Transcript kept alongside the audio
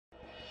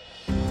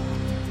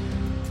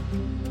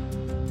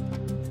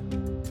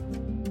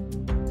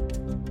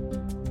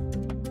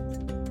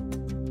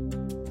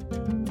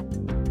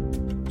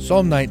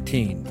Psalm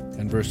 19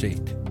 and verse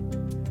 8.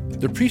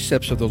 The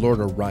precepts of the Lord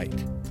are right,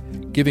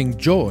 giving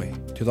joy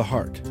to the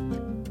heart.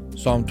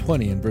 Psalm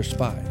 20 and verse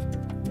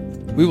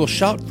 5. We will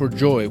shout for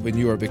joy when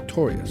you are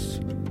victorious,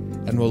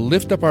 and will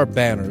lift up our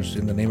banners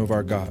in the name of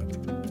our God.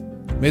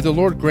 May the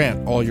Lord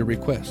grant all your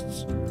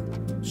requests.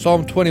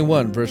 Psalm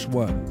 21 verse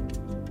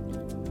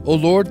 1. O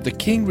Lord, the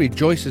king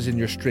rejoices in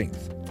your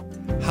strength.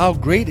 How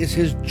great is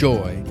his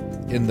joy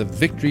in the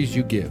victories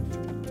you give.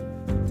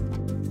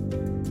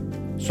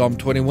 Psalm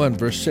 21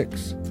 verse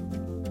 6.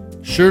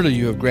 Surely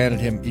you have granted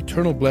him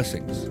eternal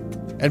blessings,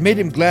 and made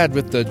him glad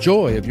with the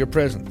joy of your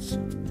presence.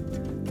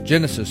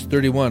 Genesis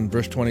 31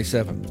 verse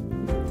 27.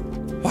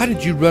 Why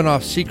did you run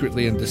off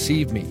secretly and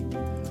deceive me?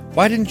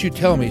 Why didn't you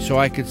tell me so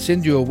I could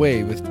send you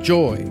away with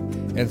joy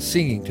and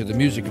singing to the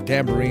music of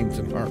tambourines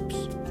and harps?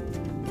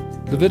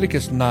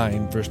 Leviticus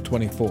 9 verse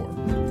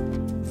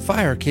 24.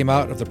 Fire came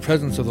out of the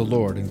presence of the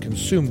Lord and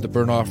consumed the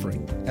burnt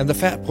offering and the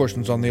fat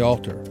portions on the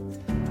altar.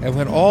 And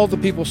when all the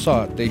people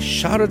saw it, they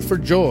shouted for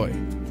joy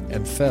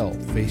and fell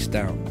face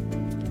down.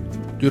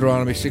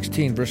 Deuteronomy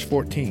 16 verse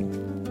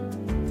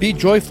 14. Be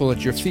joyful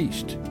at your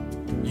feast,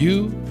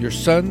 you, your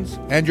sons,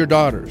 and your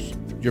daughters,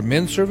 your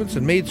men servants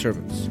and maid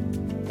servants,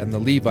 and the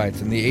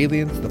Levites and the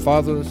aliens, the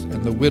fatherless,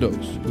 and the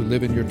widows who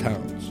live in your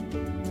towns.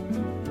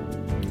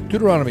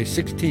 Deuteronomy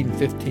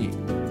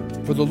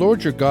 16:15. For the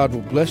Lord your God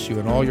will bless you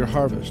in all your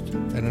harvest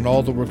and in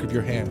all the work of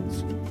your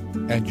hands,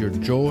 and your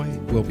joy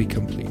will be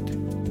complete.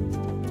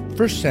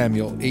 1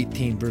 Samuel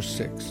 18 verse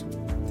 6.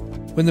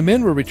 When the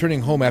men were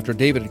returning home after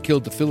David had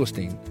killed the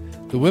Philistine,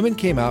 the women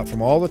came out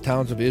from all the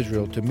towns of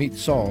Israel to meet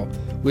Saul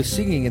with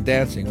singing and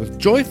dancing, with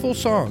joyful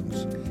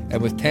songs,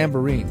 and with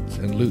tambourines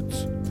and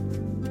lutes.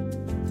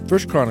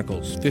 1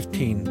 Chronicles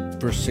 15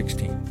 verse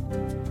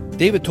 16.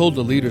 David told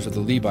the leaders of the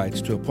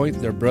Levites to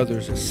appoint their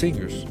brothers as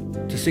singers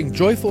to sing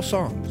joyful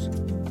songs,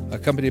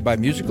 accompanied by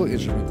musical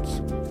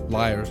instruments,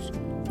 lyres,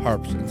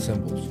 harps, and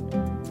cymbals.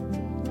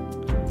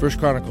 1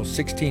 Chronicles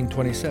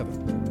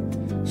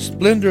 16:27.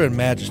 Splendor and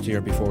majesty are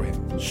before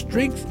him,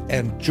 strength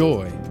and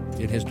joy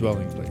in his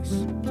dwelling place.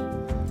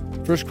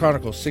 1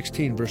 Chronicles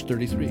 16 verse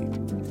 33.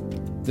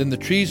 Then the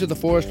trees of the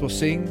forest will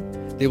sing,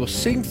 they will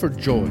sing for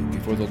joy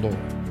before the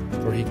Lord,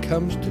 for he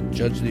comes to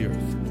judge the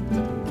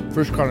earth.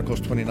 1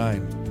 Chronicles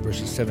 29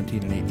 verses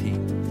 17 and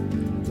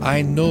 18.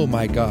 I know,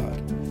 my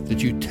God,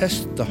 that you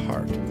test the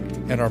heart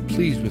and are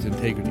pleased with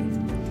integrity.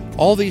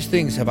 All these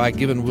things have I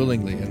given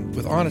willingly and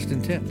with honest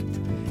intent.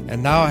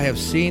 And now I have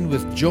seen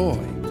with joy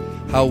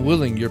how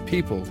willing your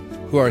people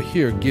who are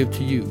here give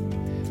to you.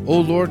 O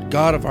Lord,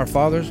 God of our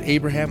fathers,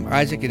 Abraham,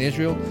 Isaac, and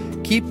Israel,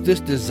 keep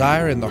this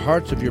desire in the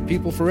hearts of your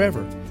people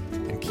forever,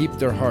 and keep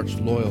their hearts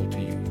loyal to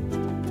you.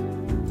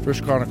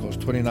 1 Chronicles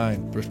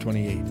 29, verse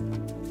 28.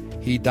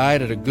 He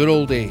died at a good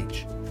old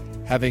age,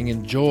 having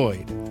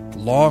enjoyed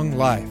long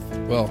life,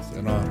 wealth,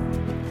 and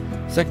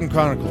honor. 2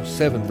 Chronicles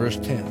 7, verse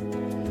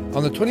 10.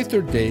 On the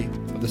 23rd day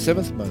of the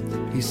 7th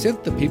month, he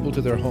sent the people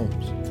to their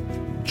homes,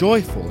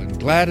 joyful and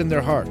glad in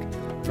their heart,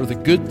 for the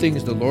good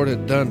things the Lord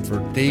had done for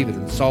David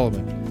and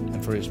Solomon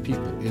and for his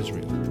people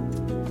Israel.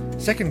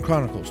 2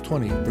 Chronicles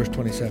 20, verse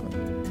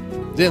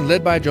 27. Then,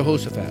 led by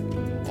Jehoshaphat,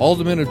 all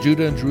the men of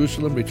Judah and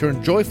Jerusalem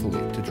returned joyfully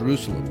to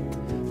Jerusalem,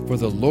 for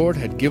the Lord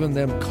had given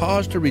them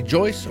cause to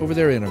rejoice over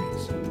their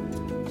enemies.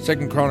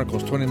 2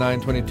 Chronicles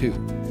 29:22.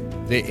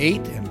 They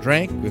ate and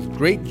drank with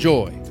great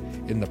joy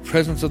in the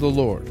presence of the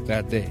Lord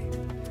that day.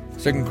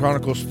 2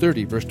 Chronicles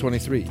 30, verse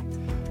 23.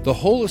 The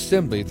whole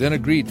assembly then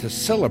agreed to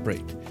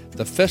celebrate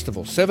the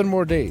festival 7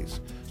 more days.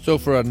 So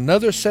for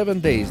another 7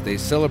 days they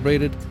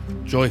celebrated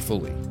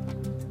joyfully.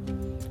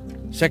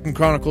 2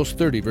 Chronicles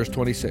 30, verse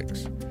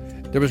 26.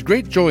 There was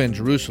great joy in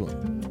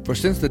Jerusalem, for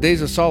since the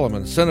days of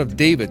Solomon, son of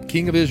David,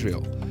 king of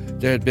Israel,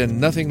 there had been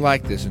nothing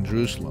like this in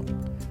Jerusalem.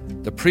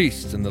 The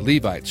priests and the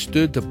Levites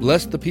stood to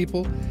bless the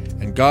people,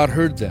 and God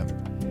heard them,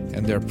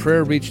 and their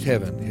prayer reached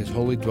heaven, his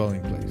holy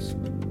dwelling place.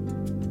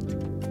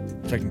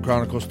 2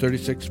 Chronicles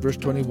 36, verse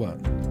 21.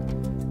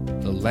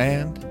 The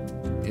land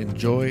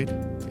enjoyed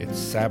its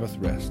Sabbath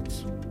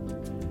rests.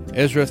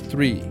 Ezra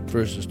 3,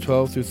 verses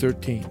 12 through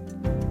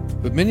 13.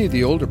 But many of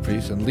the older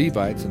priests and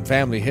Levites and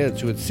family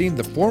heads who had seen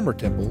the former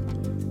temple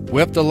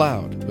wept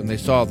aloud when they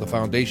saw the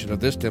foundation of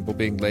this temple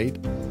being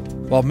laid,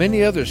 while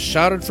many others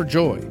shouted for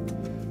joy.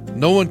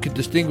 No one could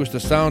distinguish the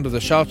sound of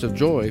the shouts of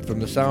joy from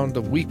the sound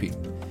of weeping,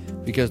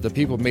 because the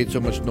people made so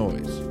much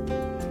noise,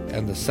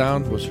 and the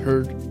sound was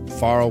heard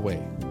far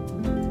away.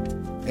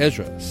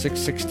 Ezra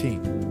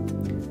 6:16.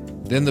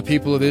 Then the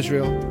people of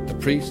Israel, the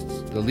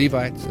priests, the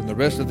Levites, and the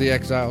rest of the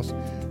exiles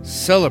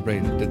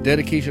celebrated the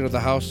dedication of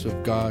the house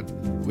of God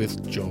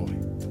with joy.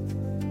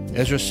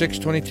 Ezra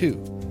 6:22.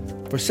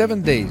 For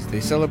 7 days they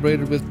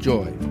celebrated with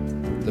joy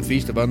the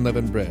feast of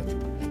unleavened bread,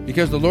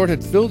 because the Lord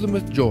had filled them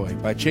with joy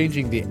by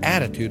changing the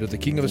attitude of the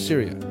king of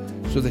Assyria,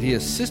 so that he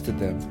assisted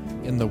them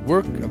in the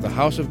work of the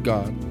house of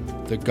God,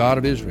 the God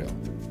of Israel.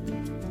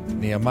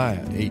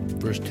 Nehemiah 8,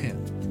 verse 10.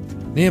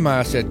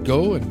 Nehemiah said,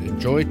 Go and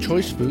enjoy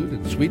choice food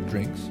and sweet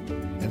drinks,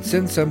 and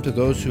send some to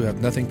those who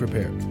have nothing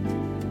prepared.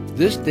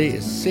 This day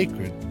is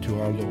sacred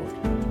to our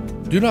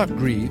Lord. Do not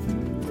grieve,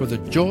 for the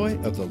joy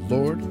of the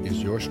Lord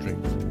is your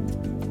strength.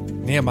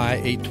 Nehemiah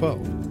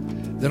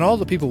 8:12. Then all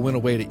the people went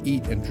away to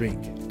eat and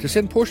drink, to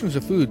send portions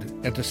of food,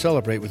 and to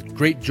celebrate with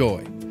great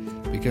joy,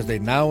 because they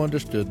now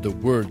understood the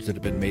words that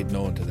had been made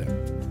known to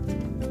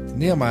them.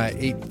 Nehemiah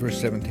 8,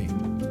 verse 17.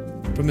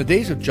 From the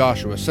days of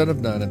Joshua, son of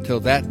Nun, until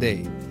that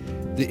day,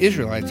 the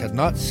Israelites had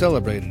not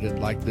celebrated it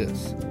like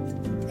this,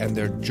 and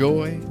their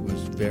joy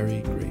was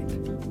very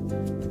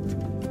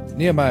great.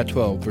 Nehemiah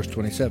 12, verse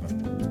 27.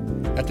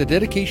 At the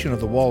dedication of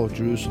the wall of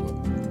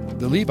Jerusalem,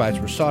 the Levites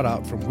were sought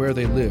out from where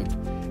they lived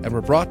and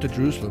were brought to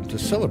Jerusalem to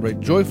celebrate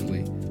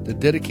joyfully the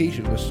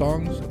dedication with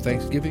songs of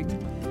thanksgiving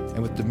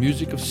and with the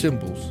music of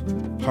cymbals,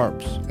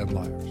 harps, and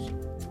lyres.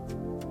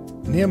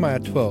 Nehemiah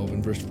 12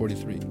 and verse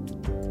 43.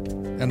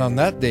 And on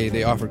that day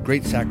they offered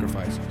great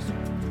sacrifices,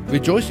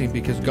 rejoicing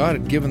because God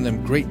had given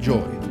them great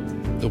joy.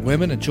 The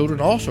women and children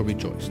also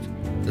rejoiced.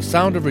 The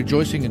sound of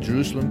rejoicing in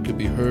Jerusalem could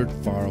be heard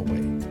far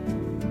away.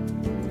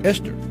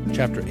 Esther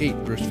chapter 8,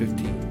 verse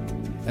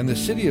 15. And the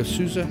city of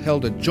Susa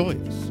held a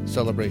joyous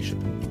celebration.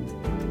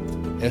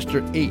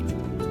 Esther 8,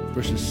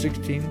 verses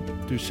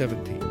 16 through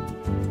 17.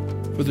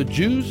 For the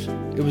Jews,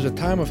 it was a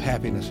time of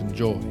happiness and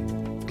joy,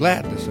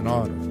 gladness and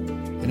honor.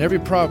 In every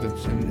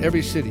province and in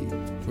every city,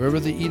 wherever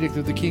the edict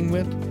of the king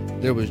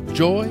went, there was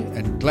joy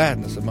and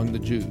gladness among the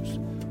Jews,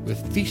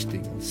 with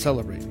feasting and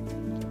celebrating.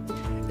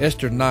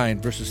 Esther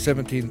 9, verses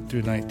 17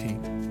 through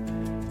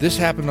 19. This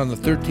happened on the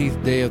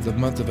 13th day of the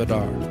month of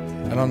Adar,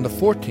 and on the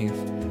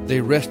 14th they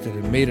rested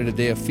and made it a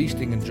day of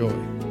feasting and joy.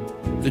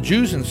 The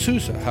Jews in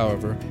Susa,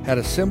 however, had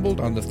assembled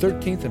on the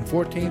 13th and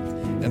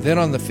 14th, and then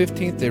on the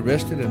 15th they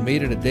rested and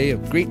made it a day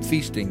of great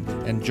feasting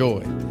and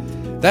joy.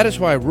 That is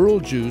why rural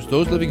Jews,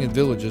 those living in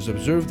villages,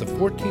 observe the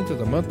 14th of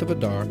the month of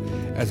Adar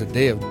as a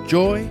day of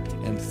joy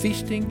and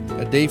feasting,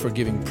 a day for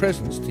giving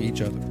presents to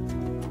each other.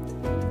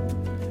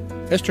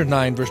 Esther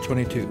 9, verse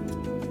 22.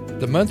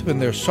 The month when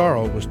their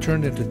sorrow was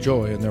turned into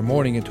joy and their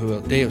mourning into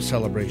a day of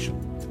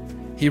celebration.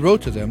 He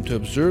wrote to them to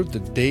observe the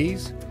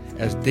days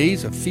as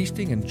days of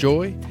feasting and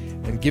joy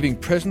and giving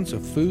presents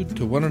of food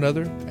to one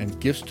another and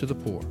gifts to the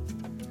poor.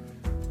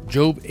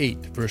 Job 8,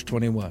 verse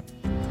 21.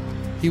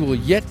 He will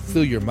yet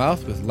fill your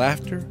mouth with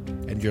laughter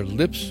and your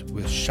lips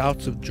with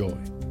shouts of joy.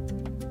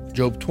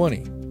 Job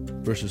 20,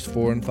 verses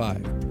 4 and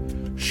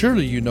 5.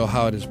 Surely you know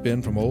how it has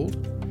been from old,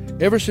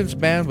 ever since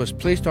man was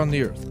placed on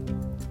the earth,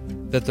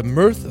 that the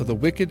mirth of the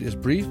wicked is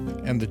brief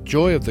and the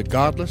joy of the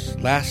godless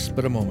lasts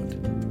but a moment.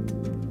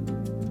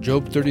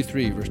 Job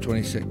 33, verse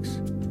 26.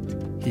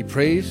 He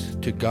prays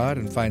to God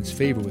and finds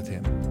favor with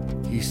him.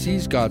 He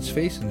sees God's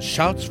face and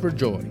shouts for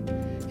joy.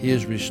 He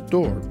is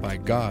restored by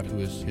God, who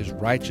is his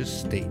righteous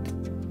state.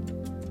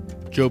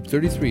 Job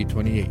 33,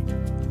 28.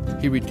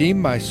 He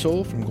redeemed my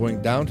soul from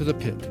going down to the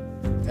pit,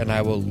 and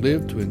I will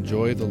live to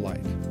enjoy the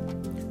light.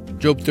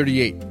 Job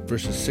 38,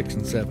 verses 6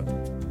 and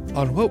 7.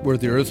 On what were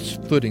the earth's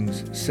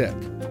footings set?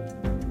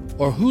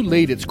 Or who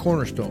laid its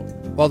cornerstone,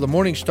 while the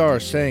morning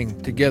stars sang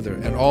together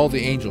and all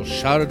the angels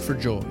shouted for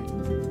joy?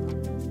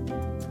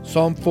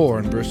 Psalm 4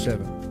 and verse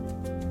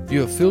 7.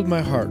 You have filled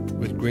my heart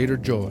with greater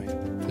joy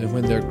than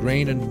when their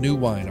grain and new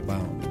wine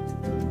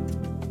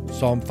abound.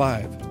 Psalm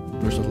 5,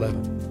 verse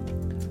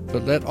 11.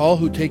 But let all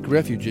who take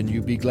refuge in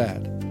you be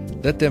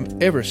glad. Let them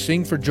ever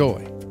sing for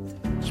joy.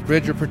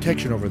 Spread your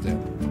protection over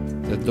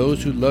them, that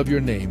those who love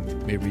your name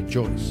may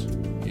rejoice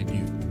in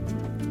you.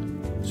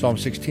 Psalm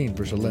 16,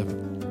 verse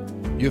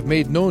 11. You have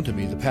made known to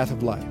me the path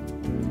of life.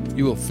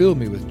 You will fill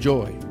me with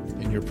joy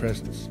in your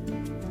presence,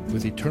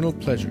 with eternal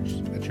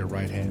pleasures at your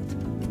right hand.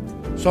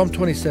 Psalm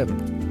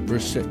 27,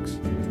 verse 6.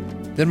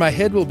 Then my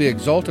head will be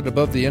exalted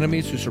above the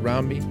enemies who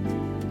surround me.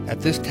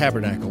 At this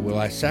tabernacle will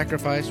I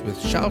sacrifice with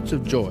shouts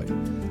of joy.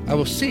 I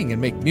will sing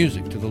and make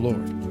music to the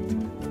Lord.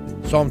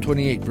 Psalm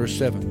 28, verse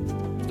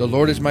 7. The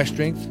Lord is my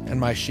strength and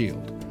my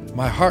shield.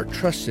 My heart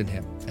trusts in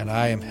him, and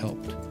I am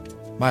helped.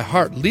 My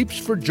heart leaps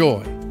for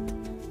joy,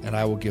 and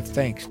I will give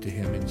thanks to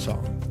him in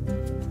song.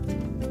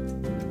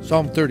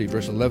 Psalm 30,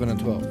 verse 11 and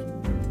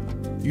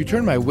 12. You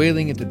turn my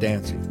wailing into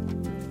dancing.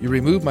 You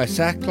remove my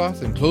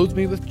sackcloth and clothe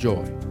me with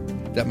joy,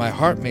 that my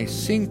heart may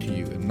sing to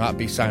you and not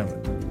be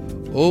silent.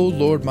 O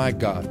Lord my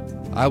God,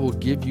 I will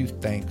give you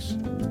thanks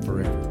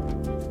forever.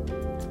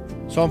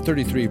 Psalm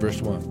 33,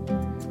 verse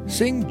 1.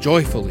 Sing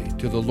joyfully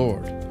to the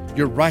Lord,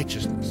 your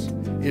righteousness.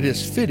 It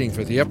is fitting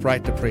for the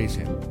upright to praise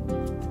him.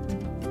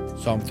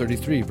 Psalm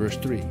 33, verse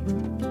 3.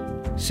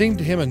 Sing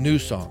to him a new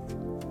song.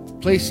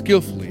 Play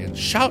skillfully and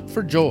shout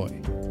for joy.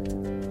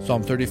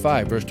 Psalm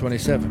 35, verse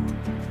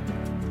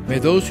 27. May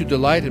those who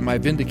delight in my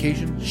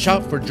vindication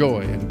shout for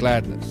joy and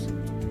gladness.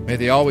 May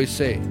they always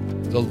say,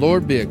 the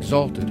Lord be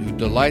exalted, who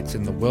delights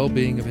in the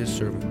well-being of his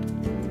servant.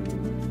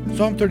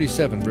 Psalm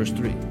 37, verse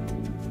 3.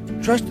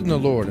 Trust in the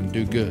Lord and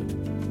do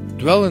good.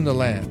 Dwell in the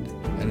land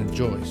and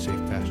enjoy safe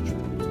pasture.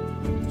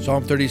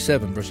 Psalm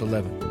 37, verse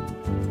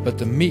 11. But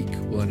the meek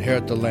will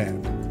inherit the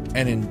land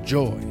and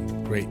enjoy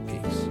great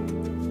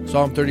peace.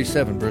 Psalm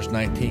 37, verse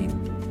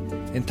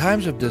 19. In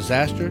times of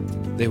disaster,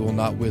 they will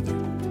not wither.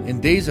 In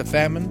days of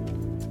famine,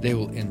 they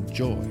will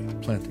enjoy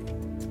plenty.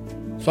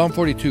 Psalm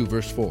 42,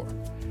 verse 4.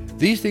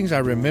 These things I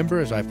remember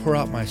as I pour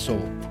out my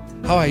soul,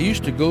 how I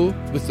used to go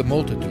with the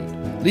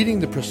multitude, leading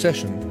the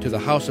procession to the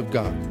house of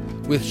God,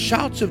 with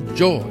shouts of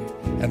joy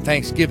and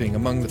thanksgiving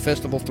among the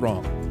festival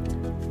throng.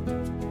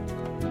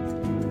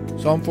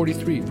 Psalm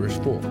 43, verse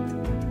 4.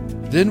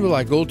 Then will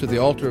I go to the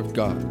altar of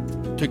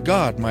God, to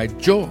God my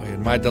joy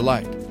and my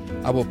delight.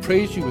 I will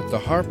praise you with the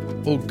harp,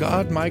 O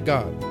God my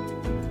God.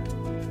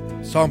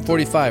 Psalm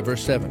 45,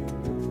 verse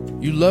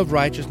 7. You love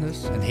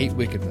righteousness and hate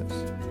wickedness.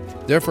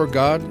 Therefore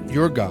God,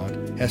 your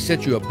God, has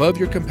set you above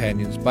your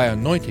companions by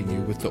anointing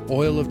you with the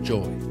oil of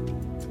joy.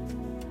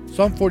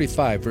 Psalm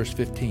 45, verse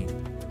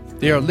 15.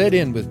 They are led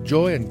in with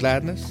joy and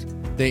gladness.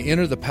 They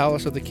enter the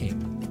palace of the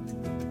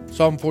king.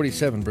 Psalm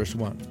 47, verse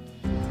 1.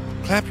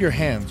 Clap your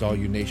hands, all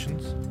you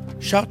nations.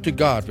 Shout to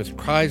God with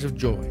cries of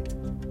joy.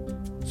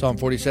 Psalm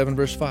 47,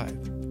 verse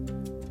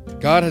 5.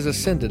 God has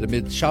ascended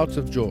amid shouts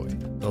of joy,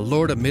 the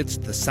Lord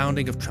amidst the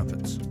sounding of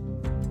trumpets.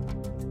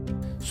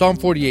 Psalm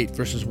 48,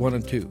 verses 1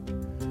 and 2.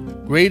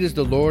 Great is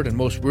the Lord and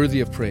most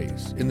worthy of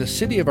praise. In the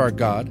city of our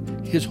God,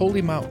 his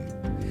holy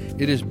mountain.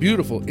 It is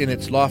beautiful in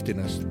its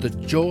loftiness, the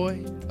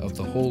joy of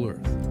the whole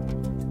earth.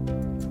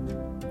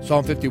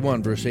 Psalm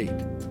 51, verse 8.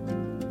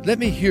 Let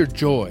me hear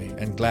joy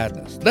and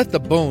gladness. Let the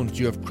bones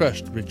you have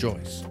crushed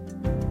rejoice.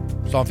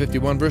 Psalm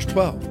 51, verse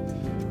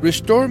 12.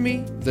 Restore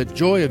me the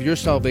joy of your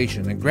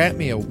salvation and grant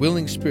me a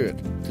willing spirit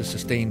to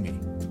sustain me.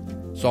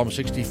 Psalm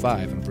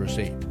 65 and verse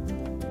 8.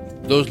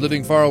 Those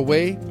living far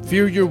away,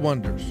 fear your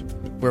wonders.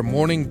 Where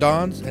morning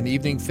dawns and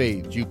evening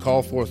fades, you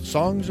call forth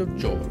songs of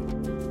joy.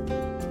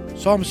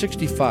 Psalm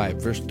 65,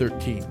 verse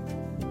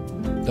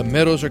 13. The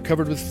meadows are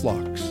covered with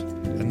flocks,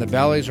 and the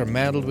valleys are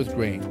mantled with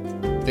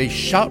grain. They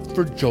shout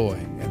for joy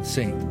and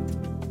sing.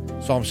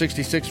 Psalm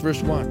 66,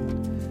 verse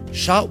 1.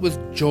 Shout with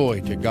joy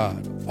to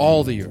God,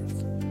 all the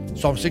earth.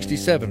 Psalm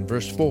 67,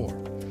 verse 4.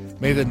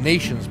 May the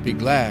nations be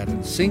glad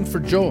and sing for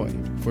joy,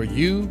 for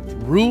you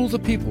rule the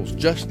peoples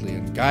justly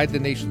and guide the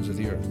nations of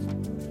the earth.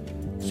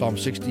 Psalm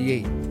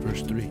 68,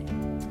 verse 3.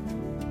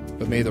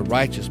 But may the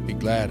righteous be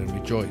glad and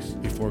rejoice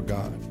before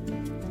God.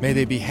 May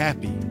they be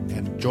happy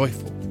and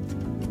joyful.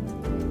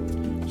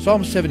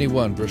 Psalm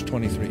 71, verse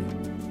 23.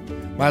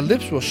 My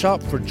lips will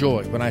shout for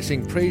joy when I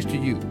sing praise to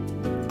you,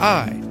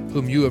 I,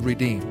 whom you have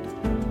redeemed.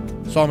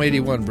 Psalm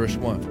 81, verse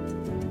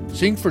 1.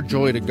 Sing for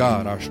joy to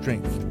God, our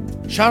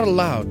strength. Shout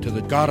aloud to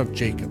the God of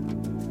Jacob.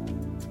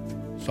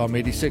 Psalm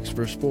 86,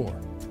 verse 4.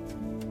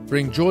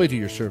 Bring joy to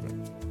your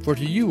servant, for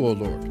to you, O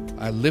Lord,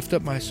 I lift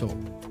up my soul.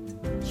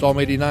 Psalm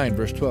 89,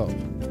 verse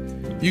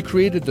 12. You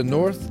created the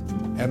north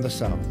and the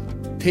south.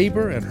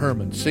 Tabor and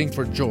Hermon sing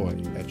for joy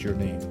at your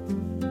name.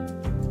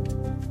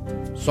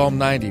 Psalm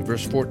 90,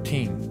 verse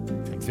 14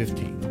 and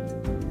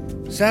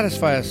 15.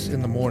 Satisfy us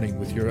in the morning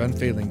with your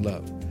unfailing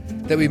love,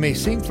 that we may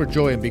sing for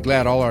joy and be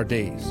glad all our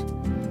days.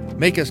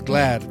 Make us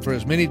glad for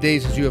as many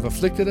days as you have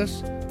afflicted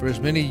us, for as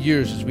many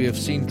years as we have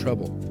seen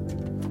trouble.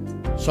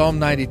 Psalm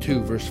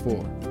 92, verse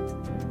 4.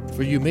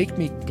 For you make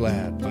me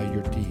glad by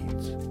your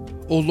deeds.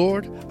 O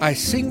Lord, I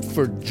sing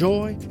for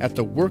joy at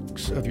the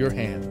works of your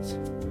hands.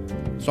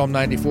 Psalm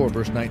 94,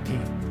 verse 19.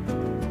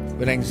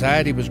 When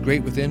anxiety was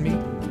great within me,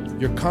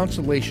 your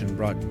consolation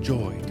brought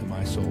joy to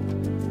my soul.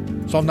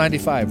 Psalm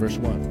 95, verse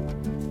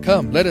 1.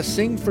 Come, let us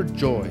sing for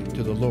joy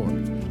to the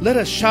Lord. Let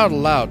us shout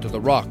aloud to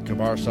the rock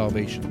of our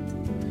salvation.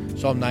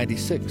 Psalm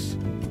 96,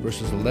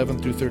 verses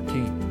 11 through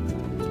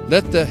 13.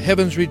 Let the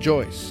heavens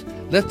rejoice.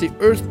 Let the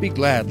earth be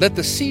glad. Let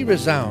the sea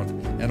resound,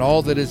 and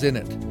all that is in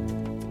it.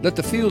 Let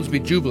the fields be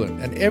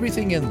jubilant, and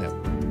everything in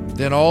them.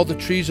 Then all the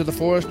trees of the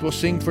forest will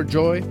sing for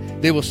joy.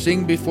 They will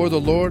sing before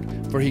the Lord,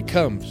 for he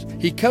comes.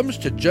 He comes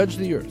to judge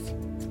the earth.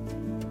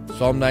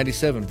 Psalm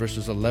 97,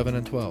 verses 11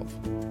 and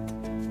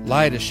 12.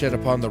 Light is shed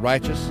upon the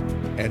righteous,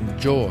 and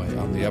joy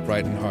on the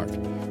upright in heart.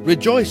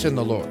 Rejoice in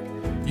the Lord,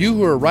 you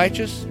who are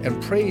righteous,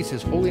 and praise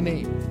his holy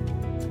name.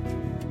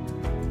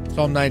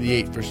 Psalm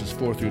 98, verses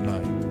 4 through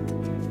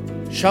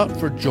 9. Shout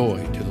for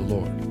joy to the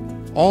Lord.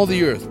 All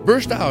the earth,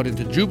 burst out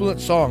into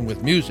jubilant song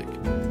with music.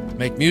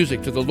 Make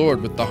music to the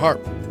Lord with the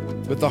harp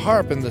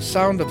and the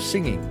sound of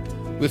singing,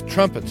 with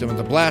trumpets and with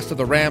the blast of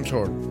the ram's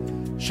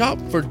horn.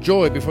 Shout for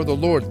joy before the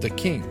Lord the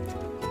King.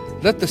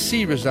 Let the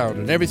sea resound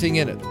and everything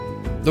in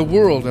it, the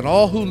world and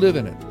all who live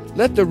in it.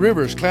 Let the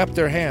rivers clap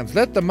their hands.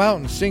 Let the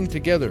mountains sing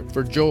together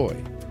for joy.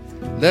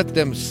 Let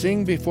them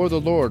sing before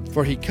the Lord,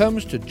 for he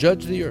comes to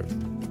judge the earth.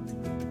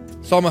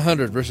 Psalm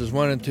 100, verses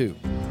 1 and 2.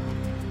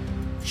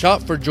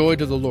 Shout for joy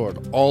to the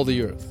Lord, all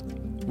the earth.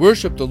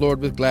 Worship the Lord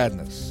with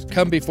gladness.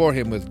 Come before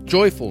him with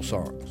joyful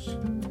songs.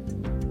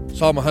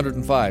 Psalm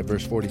 105,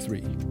 verse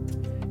 43.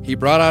 He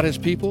brought out his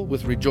people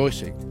with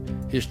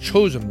rejoicing, his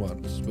chosen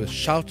ones with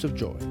shouts of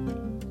joy.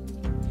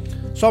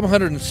 Psalm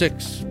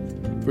 106,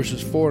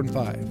 verses 4 and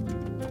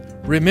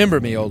 5. Remember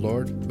me, O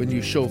Lord, when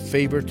you show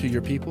favor to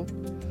your people.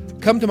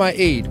 Come to my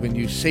aid when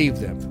you save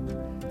them,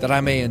 that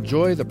I may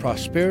enjoy the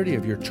prosperity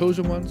of your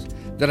chosen ones,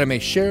 that I may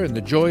share in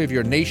the joy of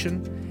your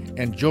nation,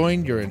 and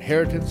join your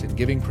inheritance in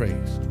giving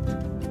praise.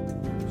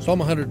 Psalm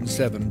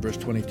 107, verse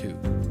 22.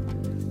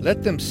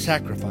 Let them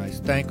sacrifice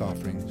thank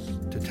offerings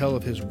to tell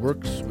of his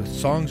works with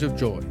songs of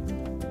joy.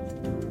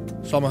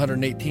 Psalm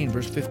 118,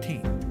 verse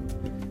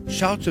 15.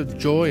 Shouts of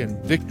joy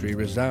and victory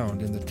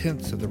resound in the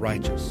tents of the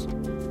righteous.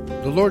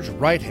 The Lord's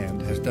right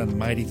hand has done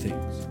mighty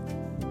things.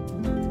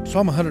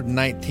 Psalm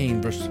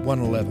 119, verse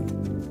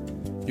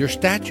 111. Your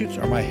statutes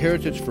are my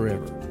heritage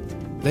forever.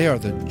 They are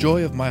the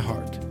joy of my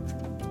heart.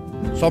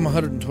 Psalm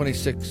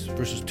 126,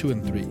 verses 2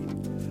 and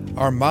 3.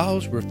 Our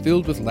mouths were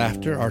filled with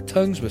laughter, our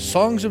tongues with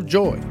songs of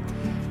joy.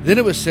 Then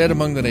it was said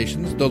among the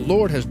nations, the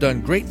Lord has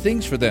done great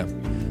things for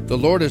them. The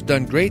Lord has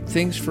done great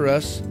things for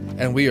us,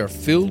 and we are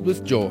filled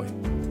with joy.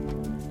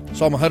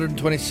 Psalm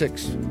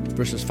 126,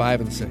 verses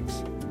 5 and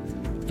 6.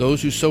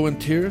 Those who sow in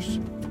tears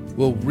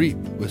will reap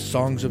with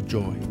songs of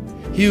joy.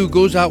 He who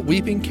goes out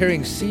weeping,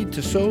 carrying seed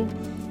to sow,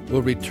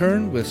 will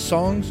return with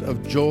songs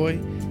of joy,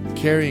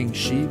 carrying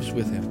sheaves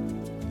with him.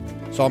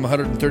 Psalm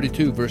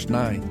 132, verse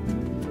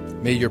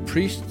 9. May your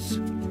priests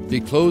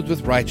be clothed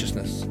with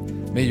righteousness.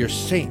 May your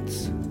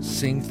saints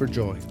sing for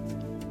joy.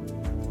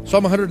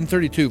 Psalm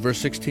 132, verse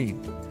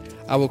 16.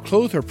 I will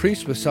clothe her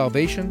priests with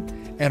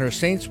salvation, and her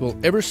saints will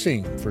ever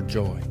sing for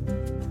joy.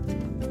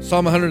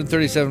 Psalm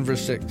 137,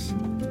 verse 6.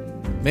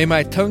 May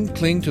my tongue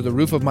cling to the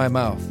roof of my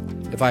mouth,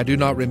 if I do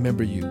not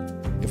remember you,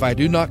 if I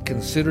do not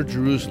consider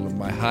Jerusalem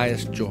my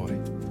highest joy.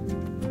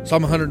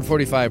 Psalm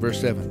 145,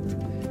 verse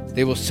 7.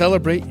 They will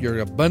celebrate your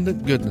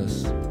abundant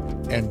goodness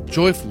and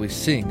joyfully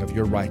sing of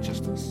your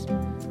righteousness.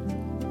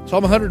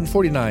 Psalm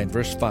 149,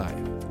 verse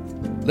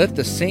 5. Let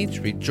the saints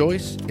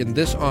rejoice in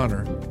this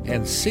honor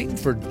and sing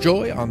for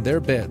joy on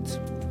their beds.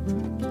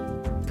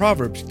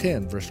 Proverbs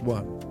 10, verse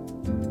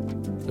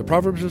 1. The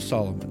Proverbs of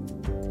Solomon.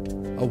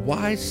 A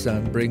wise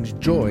son brings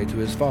joy to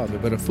his father,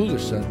 but a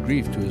foolish son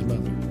grief to his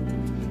mother.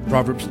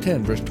 Proverbs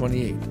 10, verse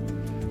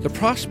 28. The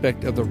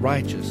prospect of the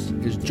righteous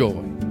is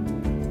joy,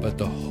 but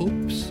the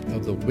hopes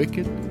of the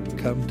wicked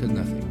come to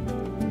nothing.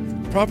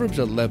 Proverbs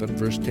 11,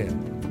 verse 10.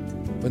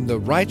 When the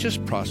righteous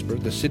prosper,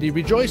 the city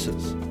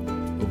rejoices,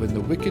 but when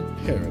the wicked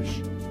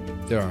perish,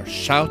 there are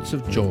shouts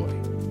of joy.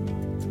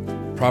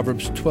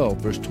 Proverbs 12,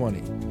 verse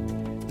 20.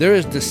 There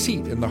is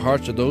deceit in the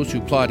hearts of those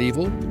who plot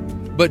evil,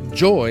 but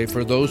joy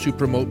for those who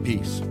promote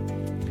peace.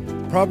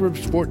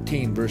 Proverbs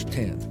 14, verse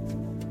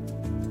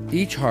 10.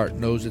 Each heart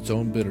knows its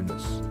own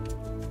bitterness,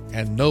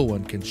 and no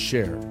one can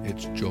share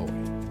its joy.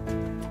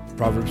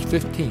 Proverbs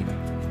 15,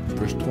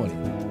 verse 20.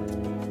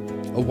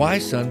 A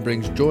wise son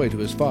brings joy to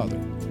his father,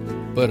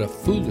 but a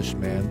foolish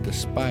man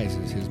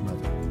despises his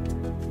mother.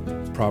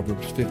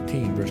 Proverbs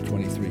 15, verse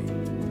 23.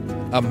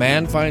 A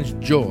man finds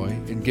joy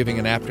in giving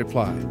an apt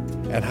reply,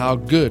 and how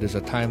good is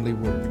a timely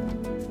word.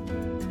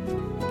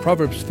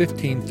 Proverbs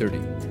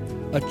 15:30.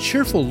 A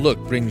cheerful look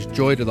brings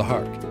joy to the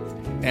heart,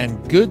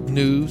 and good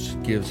news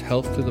gives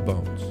health to the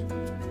bones.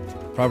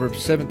 Proverbs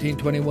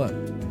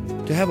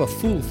 17:21. To have a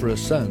fool for a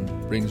son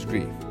brings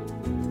grief.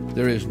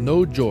 There is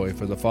no joy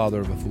for the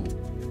father of a fool.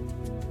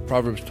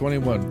 Proverbs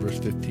 21, verse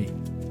 15.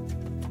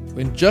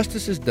 When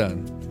justice is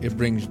done, it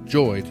brings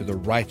joy to the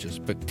righteous,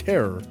 but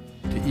terror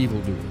to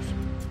evildoers.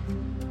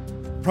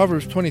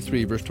 Proverbs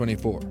 23, verse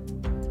 24.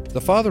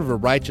 The father of a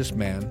righteous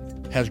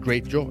man has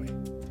great joy.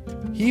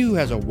 He who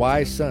has a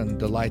wise son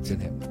delights in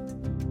him.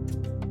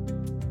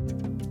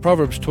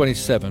 Proverbs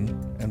 27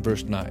 and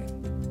verse 9.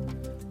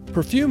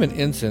 Perfume and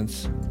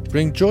incense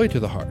bring joy to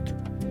the heart,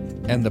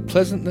 and the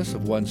pleasantness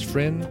of one's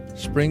friend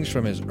springs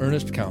from his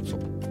earnest counsel.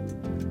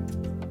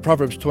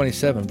 Proverbs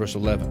 27, verse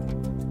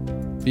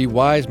 11. Be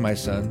wise, my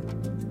son,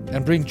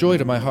 and bring joy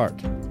to my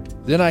heart.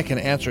 Then I can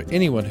answer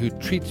anyone who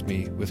treats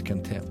me with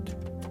contempt.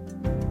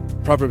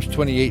 Proverbs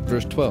 28,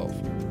 verse 12.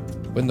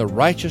 When the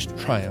righteous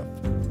triumph,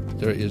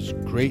 there is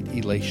great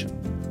elation.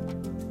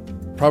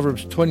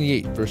 Proverbs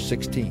 28, verse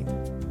 16.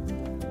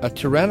 A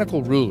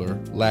tyrannical ruler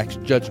lacks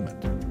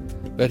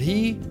judgment, but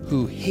he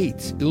who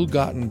hates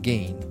ill-gotten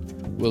gain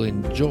will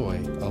enjoy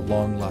a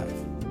long life.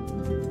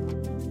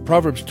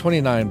 Proverbs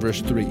 29,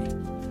 verse 3.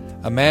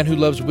 A man who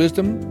loves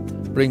wisdom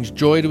brings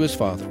joy to his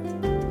father.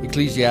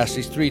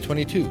 Ecclesiastes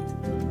 3:22.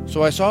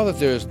 So I saw that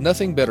there is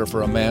nothing better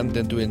for a man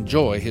than to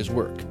enjoy his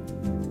work,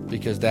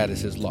 because that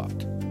is his lot.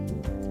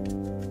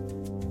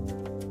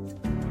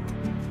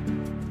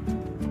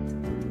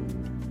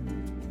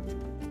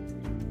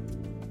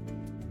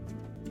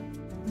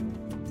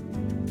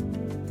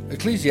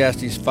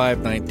 Ecclesiastes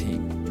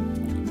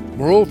 5:19.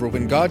 Moreover,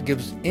 when God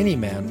gives any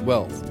man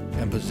wealth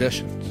and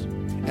possessions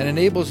and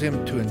enables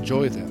him to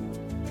enjoy them,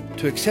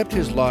 to accept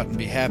his lot and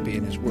be happy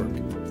in his work,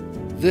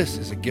 this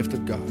is a gift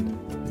of God.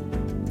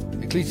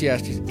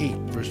 Ecclesiastes 8,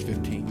 verse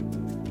 15.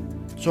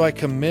 So I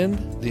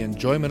commend the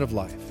enjoyment of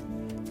life,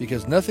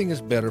 because nothing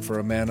is better for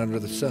a man under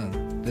the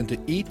sun than to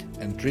eat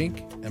and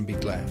drink and be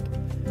glad.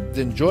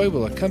 Then joy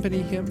will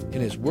accompany him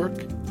in his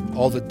work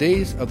all the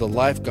days of the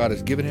life God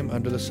has given him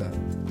under the sun.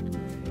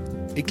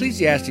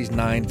 Ecclesiastes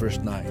 9, verse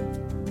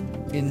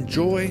 9.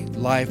 Enjoy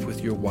life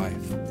with your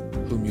wife,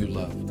 whom you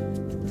love.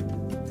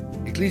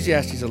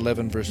 Ecclesiastes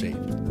 11, verse 8.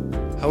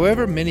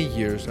 However many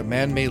years a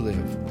man may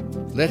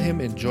live, let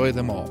him enjoy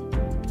them all.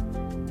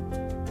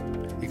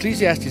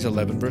 Ecclesiastes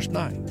 11, verse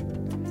 9.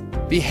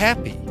 Be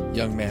happy,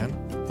 young man,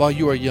 while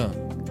you are young,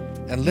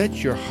 and let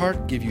your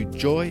heart give you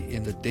joy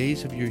in the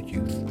days of your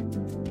youth.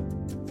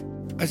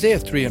 Isaiah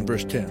 3 and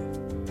verse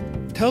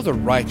 10. Tell the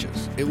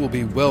righteous it will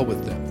be well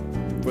with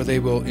them, for they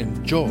will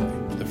enjoy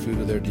the fruit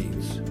of their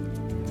deeds.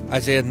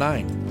 Isaiah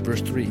 9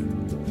 verse 3.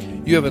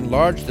 You have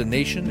enlarged the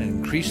nation and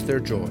increased their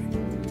joy.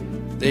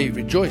 They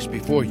rejoice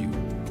before you,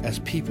 as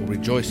people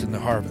rejoice in the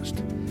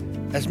harvest,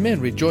 as men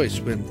rejoice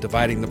when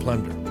dividing the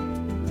plunder.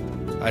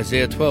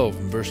 Isaiah 12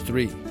 and verse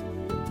 3.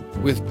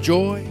 With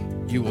joy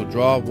you will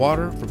draw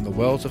water from the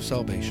wells of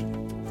salvation.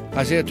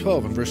 Isaiah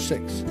 12 and verse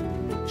 6.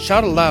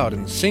 Shout aloud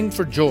and sing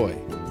for joy,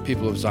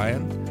 people of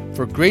Zion,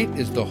 for great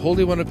is the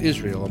Holy One of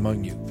Israel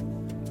among you.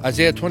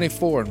 Isaiah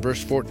 24 and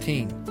verse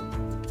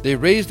 14. They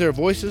raise their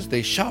voices,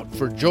 they shout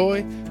for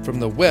joy.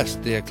 From the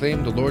west they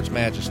acclaim the Lord's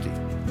majesty.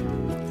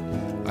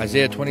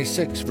 Isaiah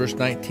 26 verse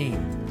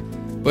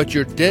 19. But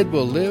your dead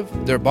will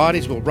live, their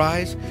bodies will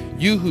rise.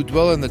 You who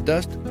dwell in the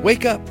dust,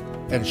 wake up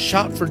and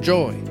shout for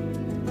joy.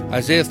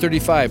 Isaiah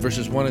 35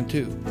 verses 1 and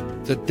 2.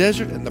 The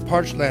desert and the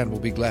parched land will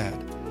be glad.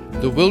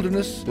 The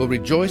wilderness will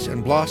rejoice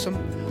and blossom.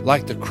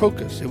 Like the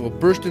crocus, it will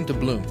burst into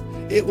bloom.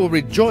 It will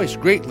rejoice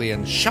greatly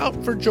and shout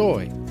for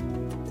joy.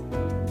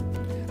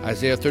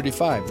 Isaiah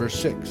 35 verse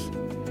 6.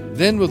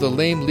 Then will the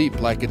lame leap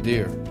like a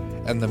deer,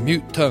 and the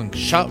mute tongue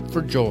shout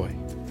for joy.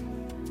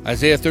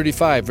 Isaiah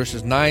 35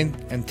 verses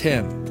 9 and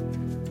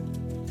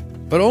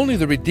 10. But only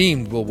the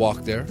redeemed will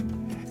walk there,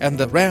 and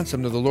the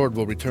ransomed of the Lord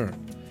will return.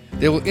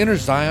 They will enter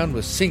Zion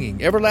with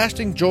singing.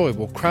 Everlasting joy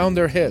will crown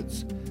their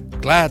heads.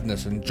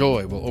 Gladness and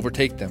joy will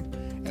overtake them,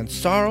 and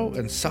sorrow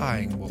and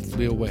sighing will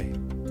flee away.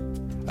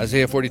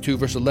 Isaiah 42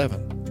 verse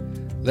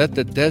 11. Let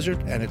the desert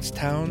and its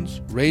towns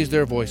raise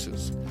their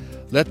voices.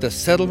 Let the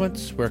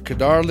settlements where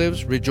Kedar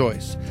lives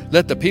rejoice.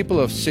 Let the people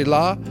of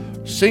Selah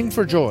sing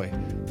for joy.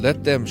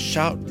 Let them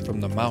shout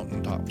from the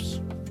mountaintops.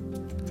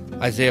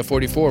 Isaiah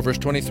 44 verse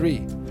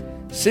 23.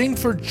 Sing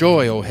for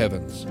joy, O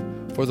heavens,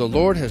 for the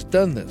Lord has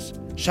done this.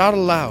 Shout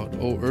aloud,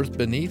 O earth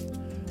beneath.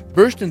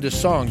 Burst into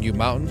song, you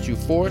mountains, you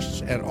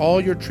forests, and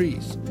all your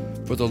trees.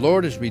 For the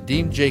Lord has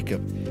redeemed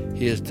Jacob.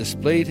 He has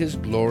displayed his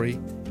glory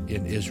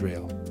in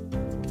Israel.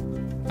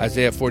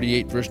 Isaiah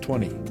 48 verse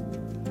 20.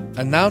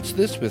 Announce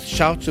this with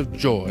shouts of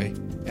joy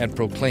and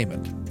proclaim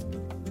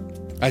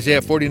it.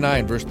 Isaiah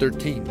 49 verse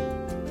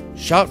 13.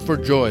 Shout for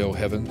joy, O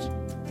heavens.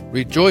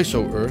 Rejoice,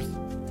 O earth.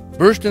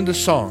 Burst into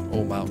song,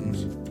 O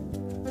mountains.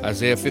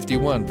 Isaiah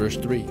 51 verse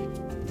 3.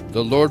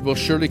 The Lord will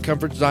surely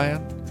comfort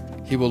Zion.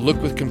 He will look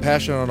with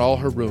compassion on all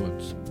her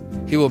ruins.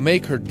 He will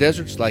make her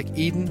deserts like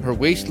Eden, her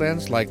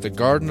wastelands like the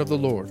garden of the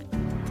Lord.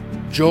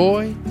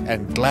 Joy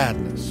and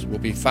gladness will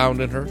be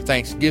found in her,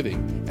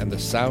 thanksgiving and the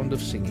sound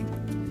of singing.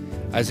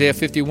 Isaiah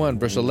 51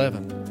 verse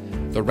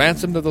 11. The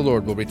ransomed of the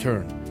Lord will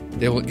return.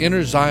 They will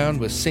enter Zion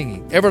with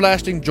singing.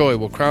 Everlasting joy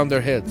will crown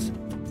their heads.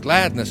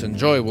 Gladness and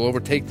joy will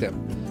overtake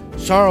them.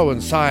 Sorrow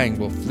and sighing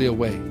will flee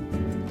away.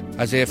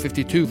 Isaiah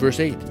 52 verse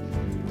 8.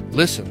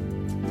 Listen,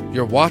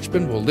 your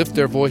watchmen will lift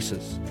their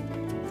voices.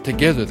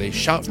 Together they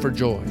shout for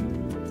joy.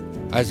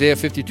 Isaiah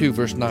 52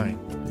 verse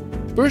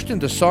 9. Burst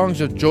into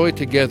songs of joy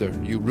together,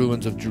 you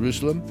ruins of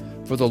Jerusalem,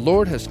 for the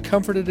Lord has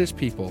comforted his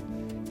people.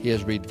 He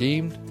has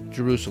redeemed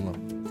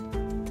Jerusalem.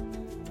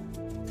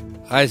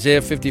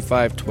 Isaiah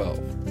 55:12.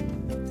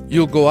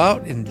 You'll go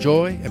out in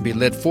joy and be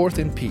led forth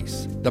in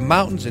peace. The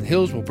mountains and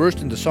hills will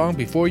burst into song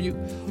before you.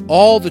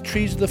 All the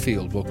trees of the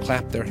field will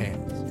clap their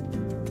hands.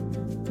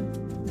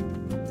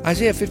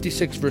 Isaiah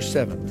 56 verse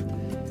 7.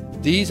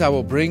 These I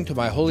will bring to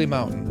my holy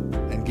mountain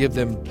and give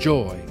them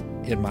joy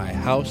in my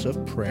house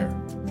of prayer.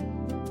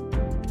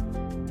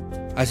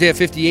 Isaiah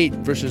 58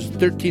 verses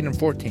 13 and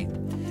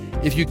 14.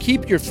 If you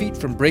keep your feet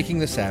from breaking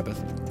the Sabbath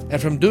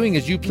and from doing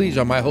as you please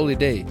on my holy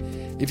day,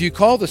 if you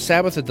call the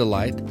Sabbath a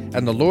delight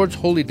and the Lord's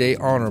holy day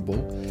honorable,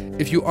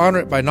 if you honor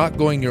it by not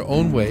going your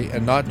own way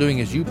and not doing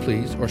as you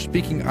please or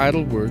speaking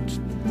idle words,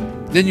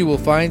 then you will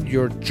find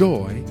your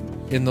joy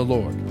in the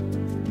Lord.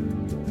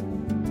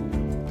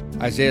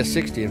 Isaiah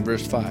 60 and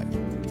verse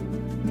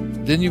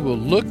 5. Then you will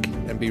look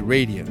and be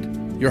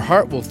radiant. Your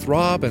heart will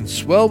throb and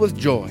swell with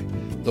joy.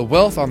 The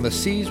wealth on the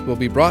seas will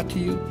be brought to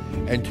you,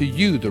 and to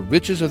you the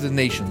riches of the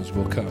nations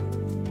will come.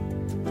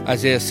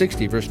 Isaiah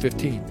 60 verse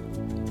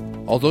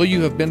 15. Although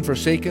you have been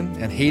forsaken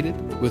and hated,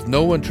 with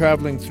no one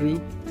traveling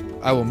through,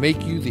 I will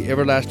make you the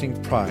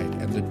everlasting pride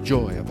and the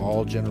joy of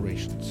all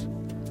generations.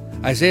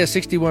 Isaiah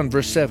 61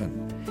 verse 7.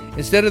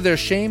 Instead of their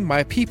shame,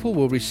 my people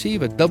will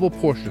receive a double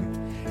portion,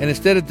 and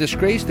instead of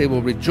disgrace, they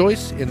will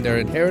rejoice in their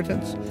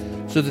inheritance,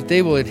 so that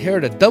they will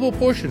inherit a double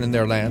portion in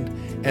their land,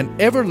 and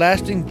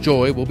everlasting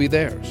joy will be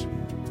theirs.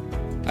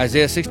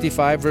 Isaiah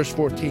 65 verse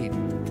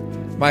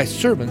 14. My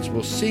servants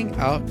will sing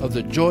out of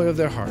the joy of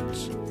their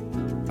hearts.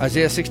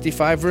 Isaiah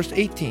 65 verse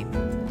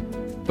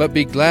 18. But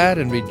be glad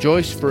and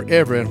rejoice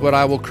forever in what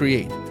I will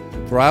create,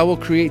 for I will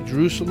create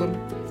Jerusalem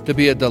to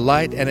be a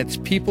delight and its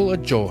people a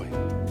joy.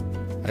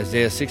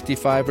 Isaiah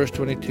 65 verse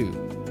 22.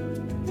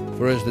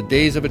 For as the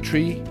days of a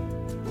tree,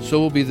 so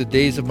will be the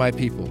days of my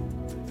people.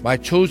 My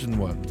chosen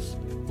ones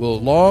will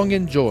long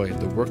enjoy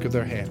the work of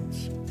their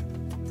hands.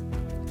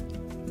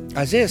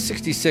 Isaiah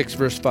 66,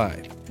 verse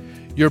 5.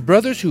 Your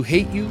brothers who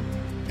hate you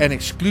and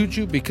exclude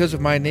you because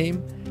of my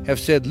name have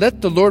said,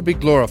 let the Lord be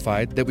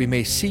glorified, that we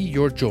may see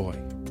your joy.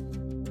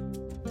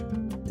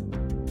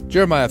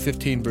 Jeremiah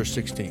 15, verse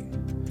 16.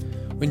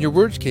 When your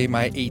words came,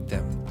 I ate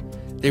them.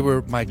 They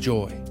were my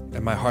joy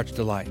and my heart's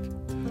delight.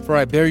 For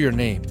I bear your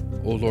name,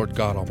 O Lord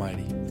God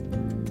Almighty.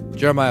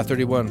 Jeremiah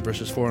 31,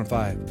 verses 4 and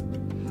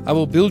 5. I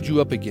will build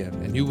you up again,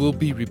 and you will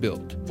be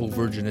rebuilt, O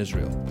Virgin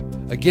Israel.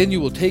 Again you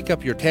will take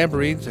up your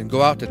tambourines and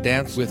go out to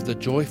dance with the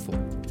joyful.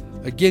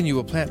 Again you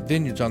will plant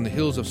vineyards on the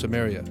hills of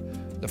Samaria.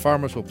 The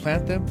farmers will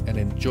plant them and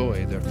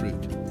enjoy their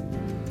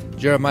fruit.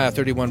 Jeremiah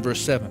 31,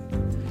 verse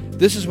 7.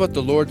 This is what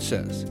the Lord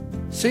says.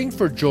 Sing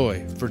for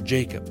joy for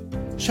Jacob.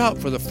 Shout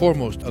for the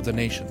foremost of the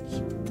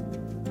nations.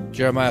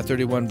 Jeremiah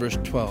 31, verse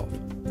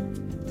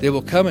 12. They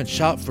will come and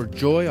shout for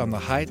joy on the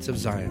heights of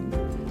Zion.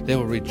 They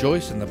will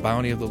rejoice in the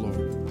bounty of the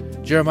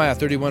Lord. Jeremiah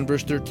 31,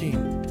 verse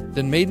 13.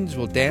 Then maidens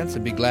will dance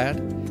and be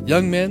glad,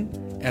 young men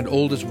and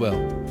old as well.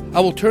 I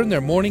will turn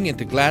their mourning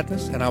into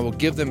gladness, and I will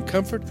give them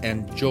comfort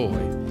and joy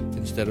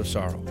instead of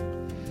sorrow.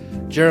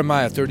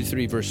 Jeremiah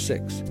 33, verse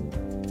 6.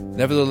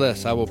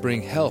 Nevertheless, I will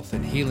bring health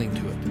and healing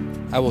to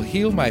it. I will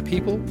heal my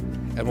people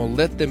and will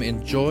let them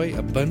enjoy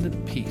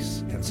abundant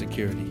peace and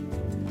security.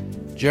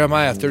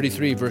 Jeremiah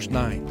 33, verse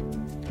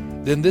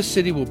 9. Then this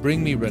city will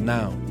bring me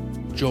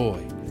renown,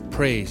 joy,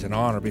 praise, and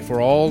honor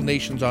before all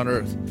nations on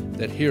earth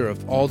that hear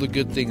of all the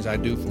good things I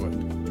do for it.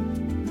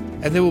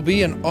 And they will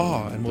be in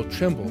awe and will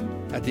tremble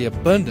at the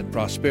abundant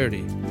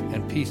prosperity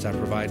and peace I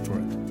provide for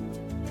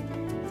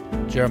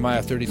it.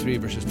 Jeremiah 33,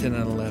 verses 10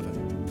 and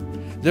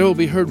 11. There will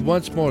be heard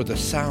once more the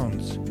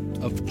sounds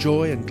of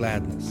joy and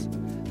gladness,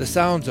 the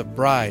sounds of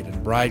bride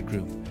and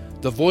bridegroom,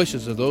 the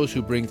voices of those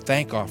who bring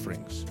thank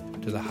offerings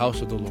to the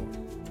house of the Lord.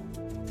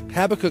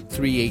 Habakkuk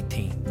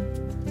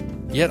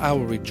 3:18. Yet I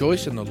will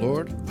rejoice in the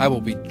Lord, I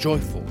will be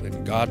joyful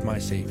in God my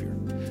Savior.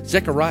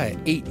 Zechariah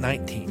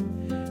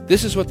 8:19.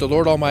 This is what the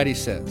Lord Almighty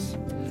says.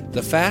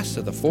 The fasts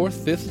of the 4th,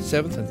 5th,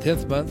 7th, and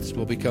 10th months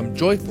will become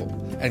joyful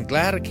and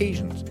glad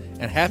occasions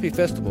and happy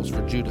festivals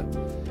for Judah.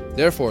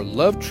 Therefore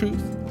love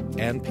truth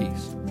and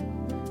peace.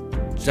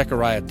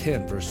 Zechariah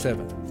 10, verse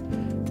 7.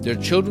 Their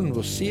children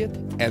will see it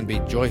and be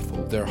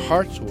joyful. Their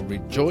hearts will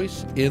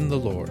rejoice in the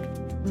Lord.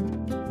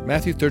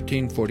 Matthew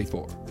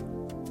 13:44.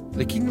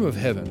 The kingdom of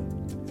heaven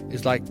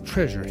is like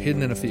treasure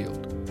hidden in a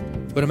field.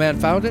 When a man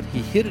found it, he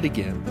hid it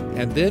again,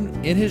 and then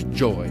in his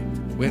joy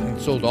went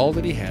and sold all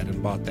that he had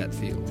and bought that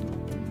field.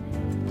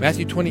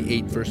 Matthew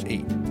 28, verse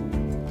 8.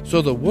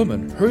 So the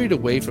woman hurried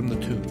away from the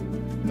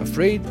tomb,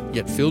 afraid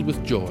yet filled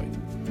with joy,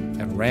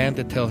 and ran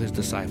to tell his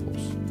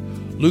disciples.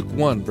 Luke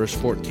 1, verse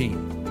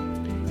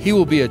 14. He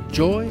will be a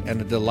joy and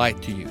a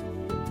delight to you,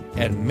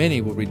 and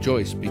many will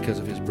rejoice because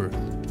of his birth.